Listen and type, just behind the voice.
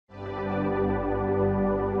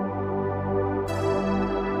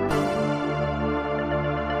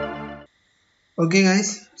Okay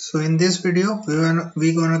guys, so in this video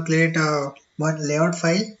we gonna create a one layout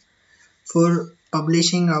file for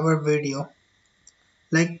publishing our video,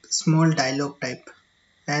 like small dialog type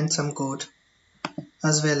and some code,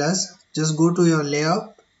 as well as just go to your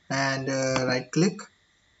layout and right click.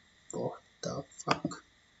 What the fuck?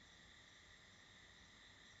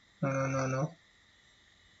 No.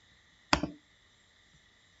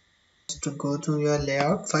 Just to go to your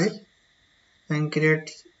layout file and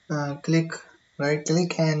create, click, right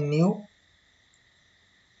click and new.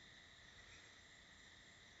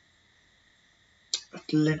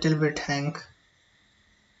 Little bit hang.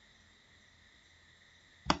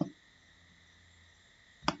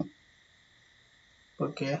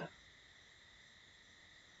 Okay,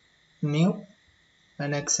 new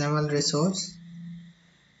an XML resource,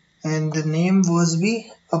 and the name was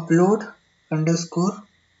be upload underscore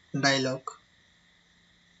dialog.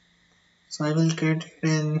 So I will create it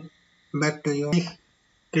in back to you.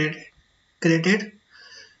 Created.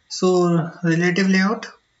 So relative layout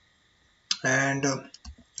and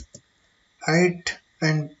height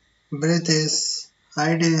and breadth is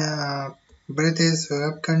web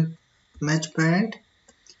match parent,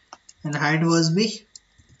 and height was be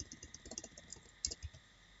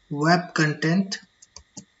web content.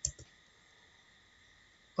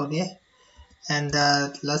 Okay, and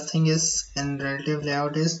the last thing is in relative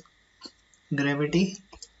layout is gravity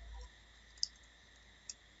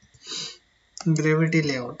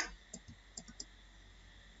layout.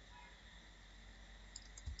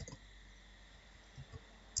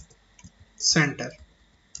 Center.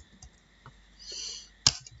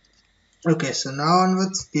 Okay, so now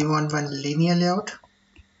onwards we want one linear layout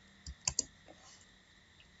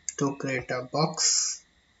to create a box.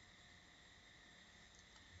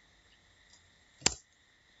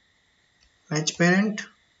 Match parent,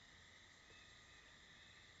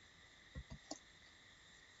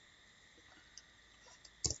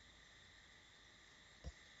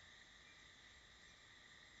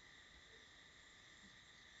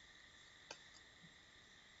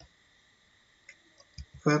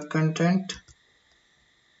 web content,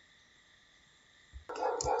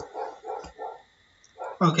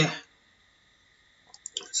 okay.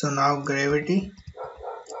 So now gravity,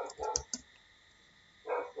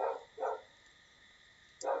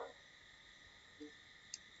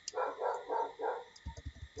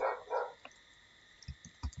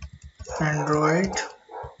 Android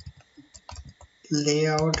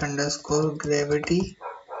layout underscore gravity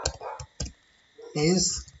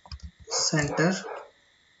is center,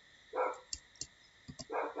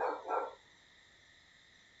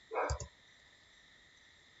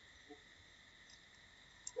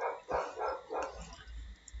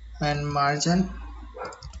 and margin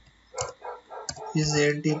is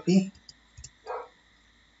 8 dp,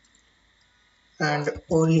 and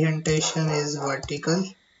orientation is vertical,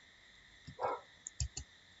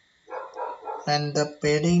 and the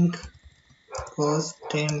padding was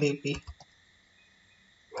 10 dp.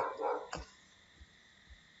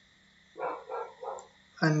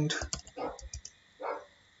 And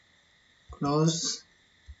close,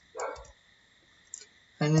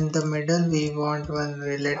 and in the middle we want one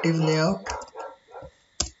relative layout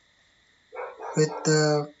with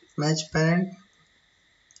the match parent,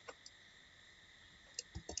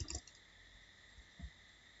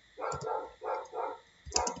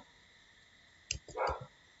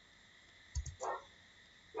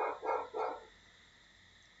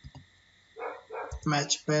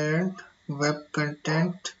 web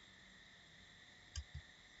content,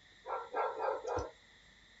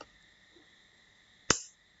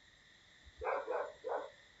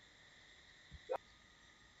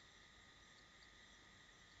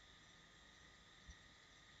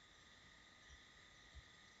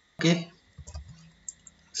 okay.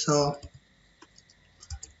 So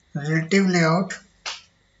relative layout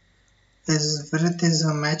is width is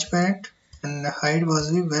a match parent and the height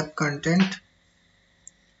was the web content.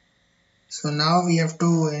 So now we have to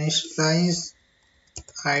initialize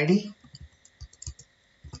id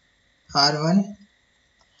r1,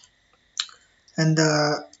 and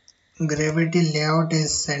the gravity layout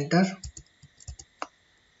is center,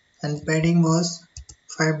 and padding was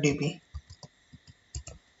 5 dp.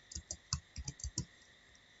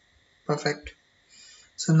 Perfect.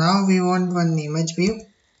 So now we want one image view.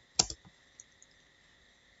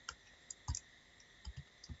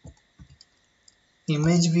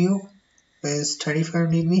 Image view is 35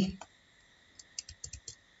 db,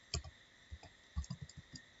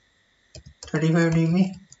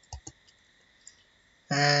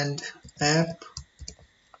 and app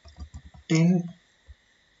 10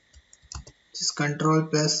 is control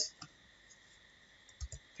plus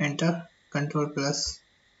enter, control plus,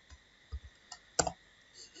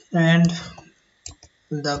 and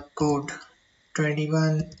the code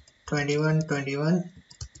 21 21 21,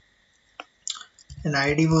 and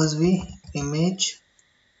id was v image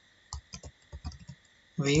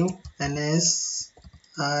view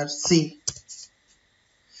nsrc.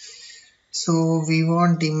 So we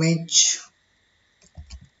want image,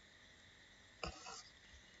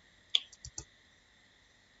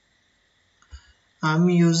 I'm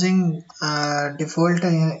using default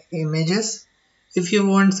images. If you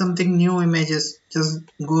want something new images, just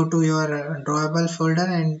go to your drawable folder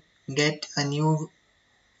and get a new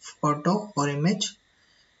photo or image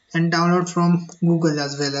and download from Google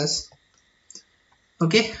as well as.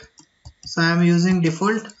 Okay, so I am using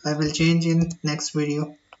default. I will change in next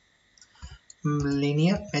video.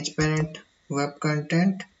 Linear match parent web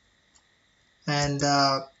content, and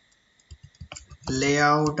the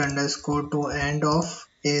layout underscore to end of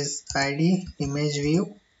is id image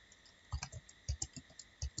view,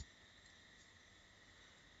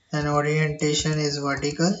 and orientation is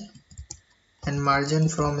vertical, and margin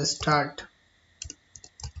from start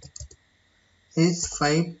is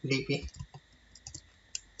 5 dp.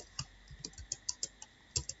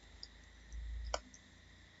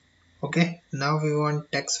 Okay, now we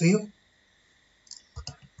want text view.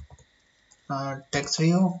 Text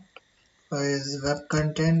view is web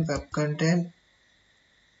content,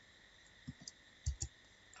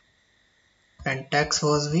 and text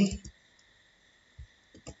was v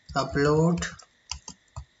upload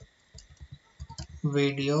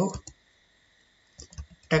video.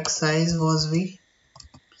 Text size was v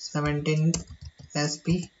 17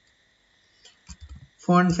 sp.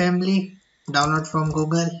 Font family download from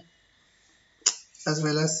Google as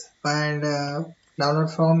well as, and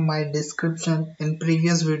download from my description. In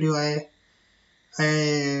previous video I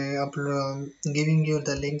upload giving you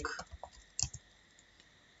the link.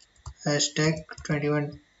 Hashtag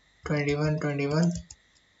 21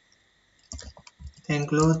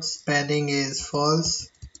 includes padding is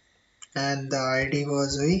false, and the id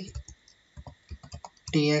was v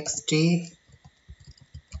txt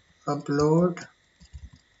upload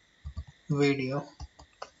video.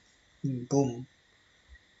 Boom.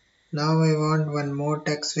 Now we want one more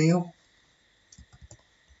text view.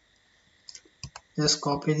 Just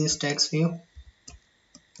copy this text view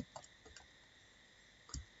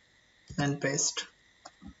and paste.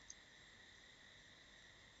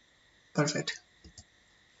 Perfect.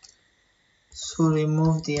 So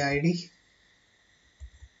remove the id.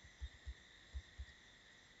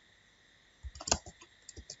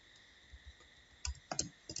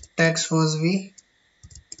 Text was v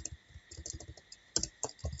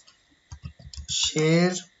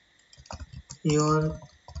share your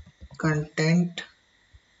content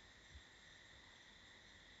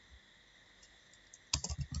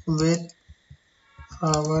with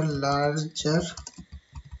our larger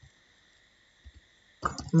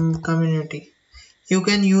community. You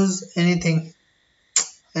can use anything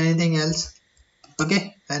else.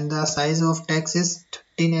 Okay, and the size of text is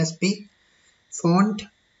 13 sp. Font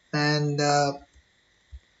and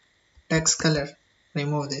text color,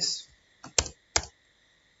 remove this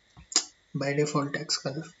by default text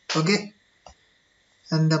color. Okay,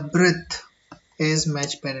 and the breadth is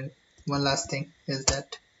match parent. One last thing is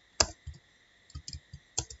that.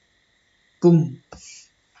 Boom.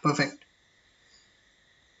 Perfect.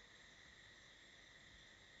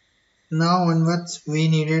 Now onwards we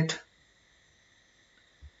needed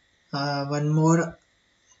one more.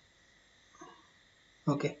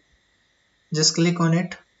 Okay, just click on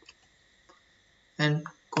it and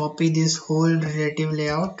copy this whole relative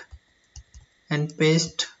layout and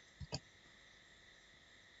paste.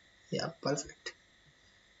 Yeah, perfect.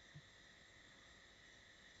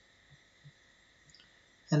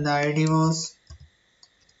 And the id was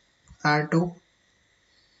r2.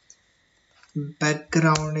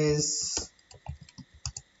 Background is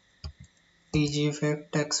pg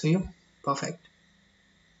effect text view. Perfect.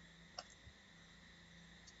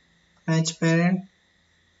 Match parent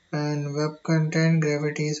and web content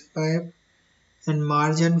gravity is 5, and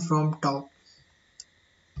margin from top,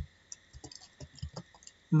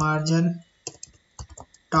 margin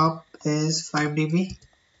top is 5 dp.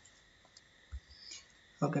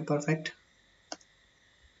 Okay, perfect.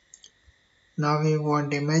 Now we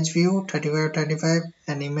want image view 35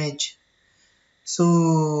 and image.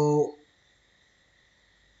 So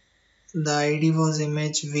the id was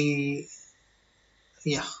image v,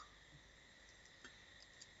 yeah,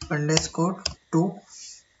 underscore 2,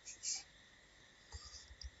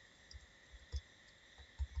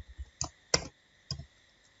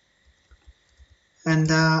 and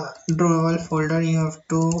the drawable folder you have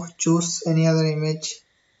to choose any other image.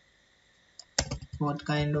 What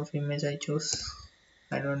kind of image I choose?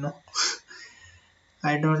 I don't know.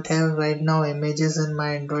 I don't have right now images in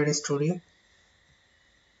my Android Studio,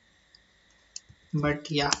 but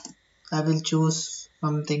yeah, I will choose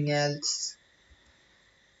something else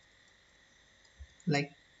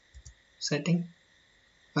like setting.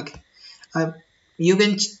 Okay, uh, you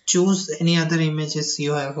can choose any other images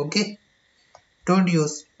you have. Okay, don't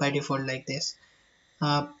use by default like this.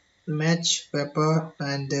 uh, Match paper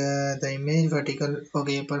and the image vertical.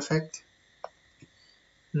 Okay, perfect.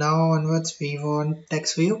 Now onwards we want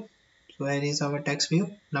text view. So here is our text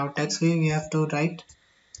view. Now text view we have to write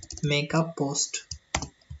make a post.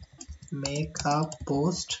 Make a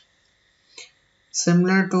post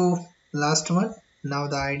similar to last one. Now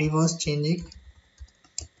the id was changing.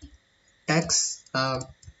 Text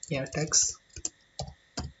yeah, text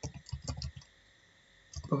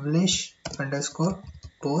publish underscore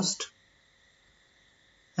post.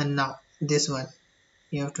 And now this one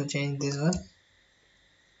you have to change this one.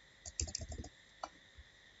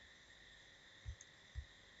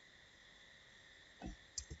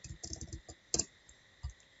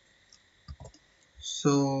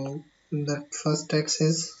 So the first text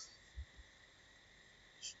is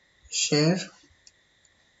share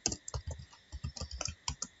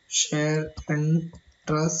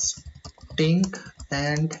interesting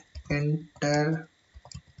and entertaining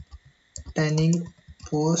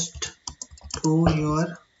post to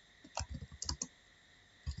your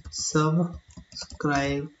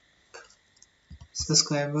subscribe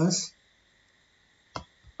subscribers.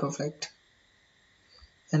 Perfect.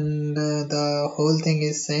 And the whole thing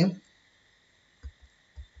is same.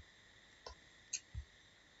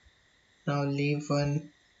 Now leave one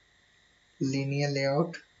linear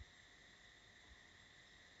layout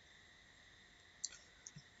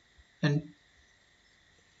and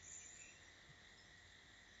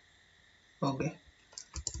okay.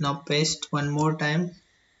 Now paste one more time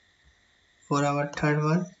for our third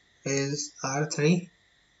one is R3.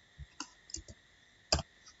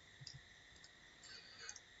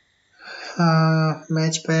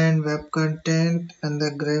 Match parent web content and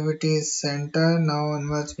the gravity is center. Now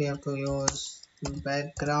onwards we have to use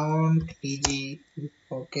background eg.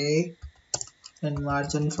 Okay, and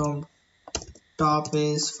margin from top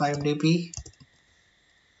is 5 dp.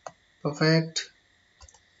 Perfect.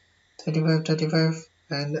 35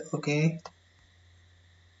 and okay.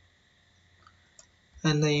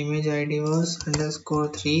 And the image id was underscore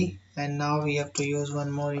 3. And now we have to use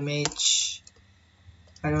one more image.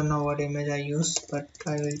 I don't know what image I use, but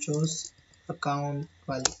I will choose account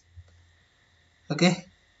 1. Okay,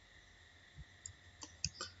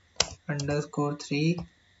 underscore 3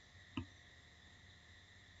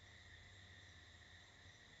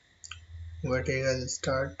 vertical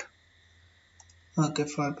start. Okay,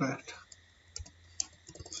 perfect.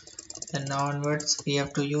 And now onwards we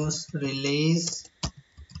have to use release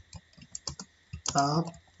a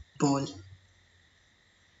poll,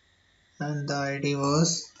 and the id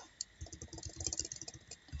was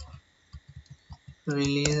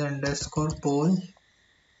release underscore poll.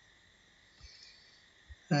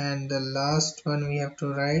 And the last one we have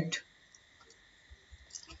to write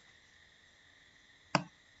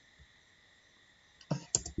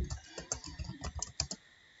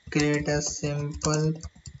create a simple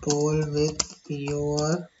poll with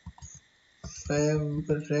your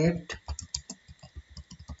favorite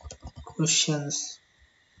questions.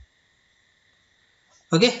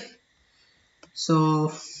 Okay,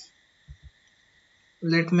 so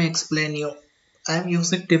let me explain you. I am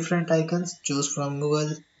using different icons. Choose from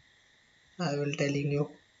Google. I will telling you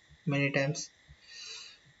many times.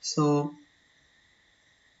 So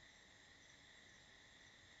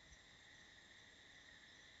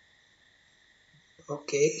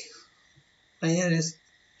okay, here is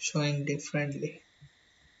showing differently.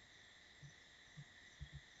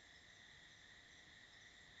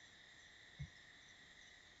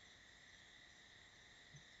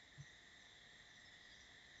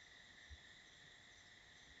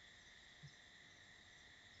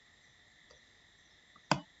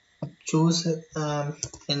 Choose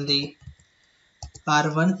in the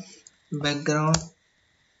R1 background.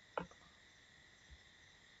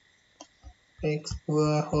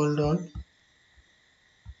 Hold on.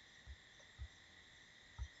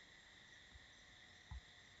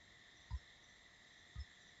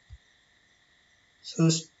 So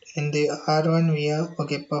in the R1 we have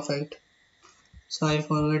okay, perfect. So I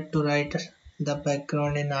forgot to write the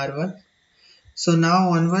background in R1. So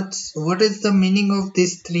now onwards, what is the meaning of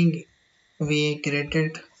this string we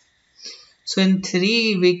created? So in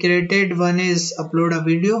 3 we created one is upload a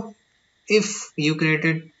video. If you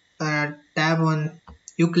created a tab on,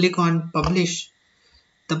 you click on publish,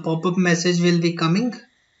 the pop-up message will be coming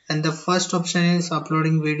and the first option is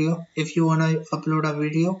uploading video if you want to upload a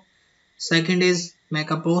video. Second is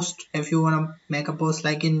make a post if you want to make a post,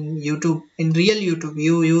 like in YouTube, in real YouTube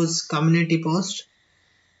you use community post.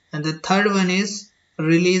 And the third one is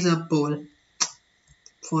release a poll,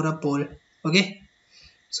 for a poll. Okay,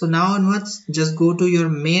 so now onwards just go to your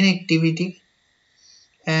main activity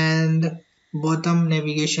and bottom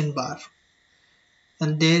navigation bar,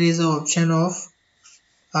 and there is an option of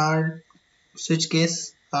r switch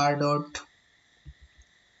case r dot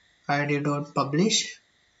id dot publish.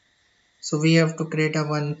 So we have to create a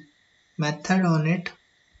one method on it.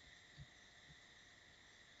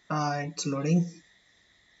 It's loading,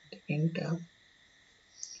 taking time.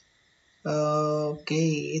 Okay,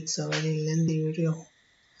 it's a very lengthy video,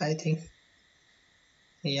 I think.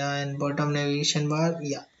 Yeah, and bottom navigation bar,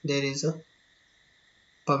 yeah, there is a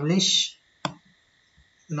publish.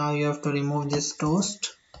 Now you have to remove this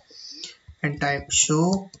toast and type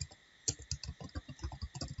show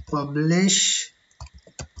publish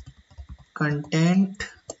content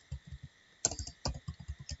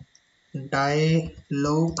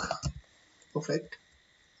dialog. Perfect.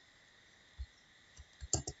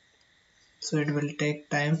 So it will take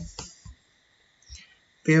time.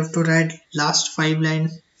 We have to write last 5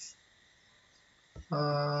 lines.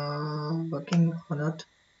 Working or not?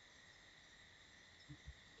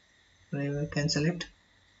 We will cancel it.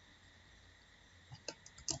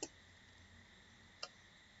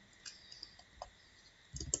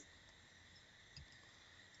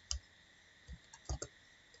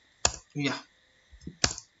 Yeah,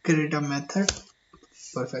 create a method.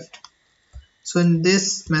 Perfect. So in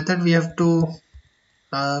this method we have to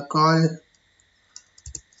call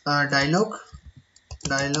dialog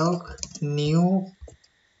new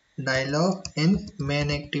dialog in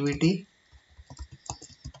main activity,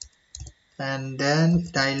 and then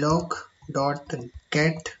dialog dot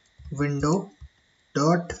get window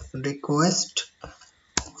dot request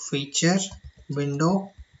feature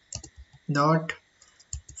window dot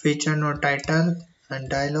feature no title, and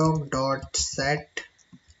dialog dot set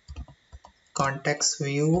context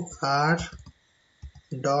view r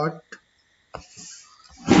dot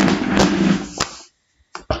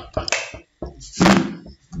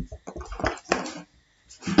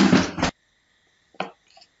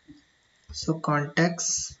so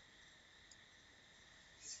context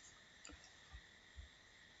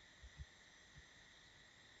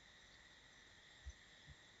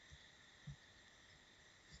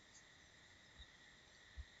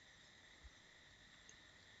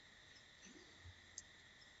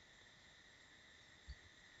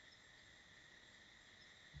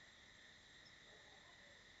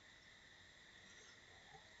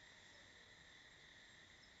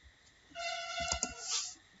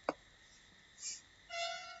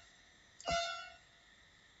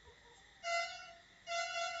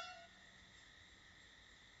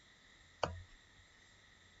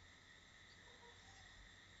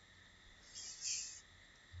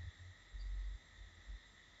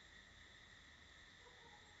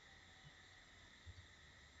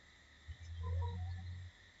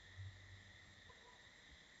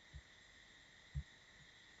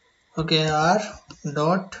okay r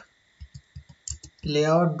dot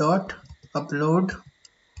layout dot upload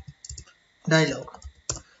dialog.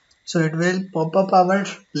 So it will pop up our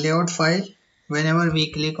layout file whenever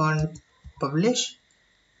we click on publish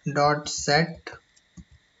dot set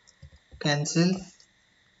cancel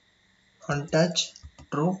on touch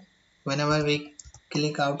true. Whenever we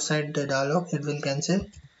click outside the dialog it will cancel,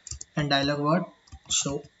 and dialog word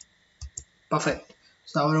show. Perfect.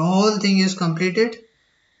 So our whole thing is completed.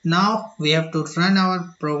 Now we have to run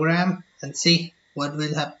our program and see what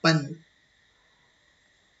will happen.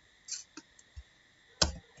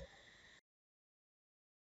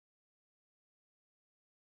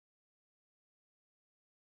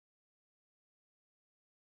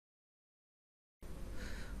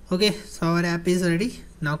 Okay, so our app is ready.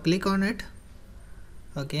 Now click on it.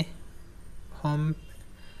 Okay, home.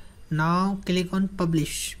 Now click on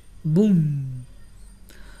publish. Boom.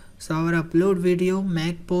 So our upload video,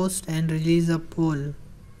 make post and release a poll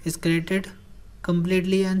is created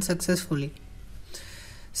completely and successfully.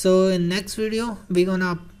 So in next video we're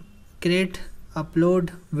gonna create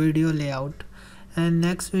upload video layout, and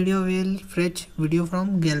next video we'll fetch video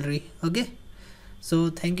from gallery. Okay,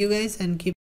 so thank you guys and keep